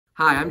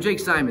Hi, I'm Jake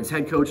Simons,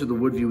 head coach of the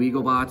Woodview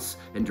Eaglebots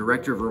and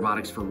director of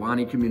robotics for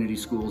Wani Community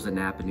Schools in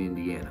Appin,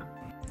 Indiana.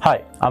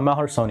 Hi, I'm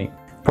Malhar Soni,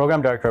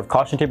 program director of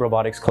Caution Tape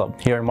Robotics Club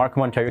here in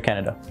Markham, Ontario,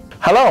 Canada.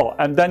 Hello,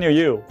 I'm Daniel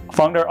Yu,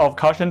 founder of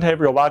Caution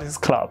Tape Robotics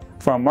Club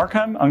from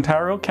Markham,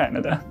 Ontario,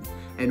 Canada.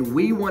 And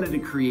we wanted to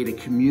create a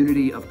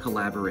community of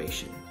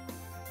collaboration.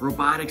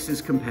 Robotics is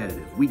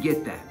competitive, we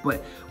get that,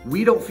 but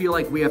we don't feel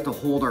like we have to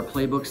hold our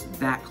playbooks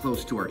that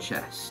close to our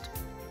chest.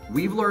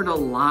 We've learned a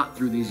lot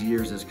through these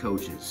years as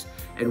coaches,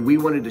 and we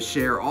wanted to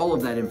share all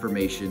of that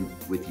information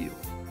with you.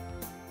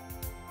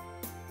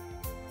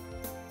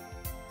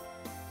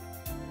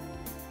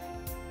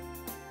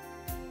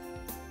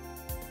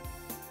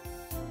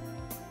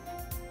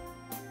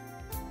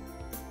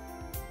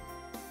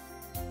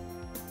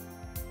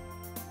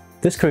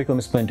 This curriculum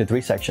is split into 3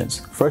 sections,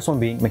 first one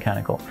being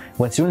mechanical.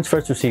 When students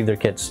first receive their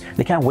kits,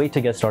 they can't wait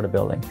to get started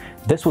building.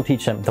 This will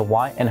teach them the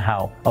why and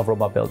how of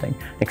robot building,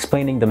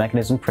 explaining the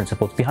mechanism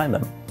principles behind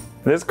them.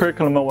 This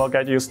curriculum will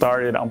get you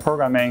started on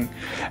programming,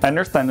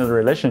 understand the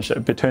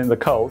relationship between the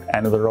code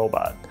and the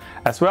robot,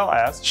 as well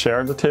as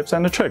share the tips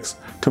and the tricks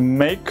to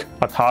make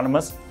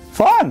autonomous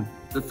fun.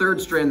 The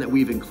third strand that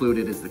we've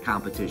included is the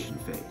competition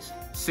phase.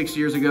 6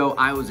 years ago,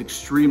 I was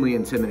extremely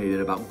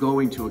intimidated about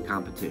going to a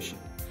competition.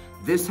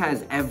 This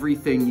has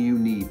everything you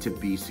need to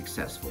be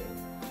successful.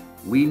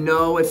 We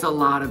know it's a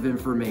lot of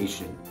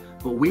information,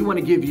 but we want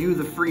to give you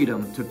the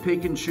freedom to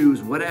pick and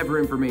choose whatever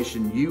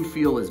information you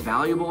feel is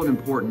valuable and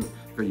important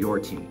for your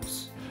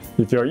teams.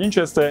 If you're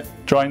interested,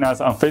 join us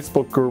on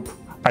Facebook group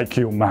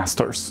IQ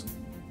Masters.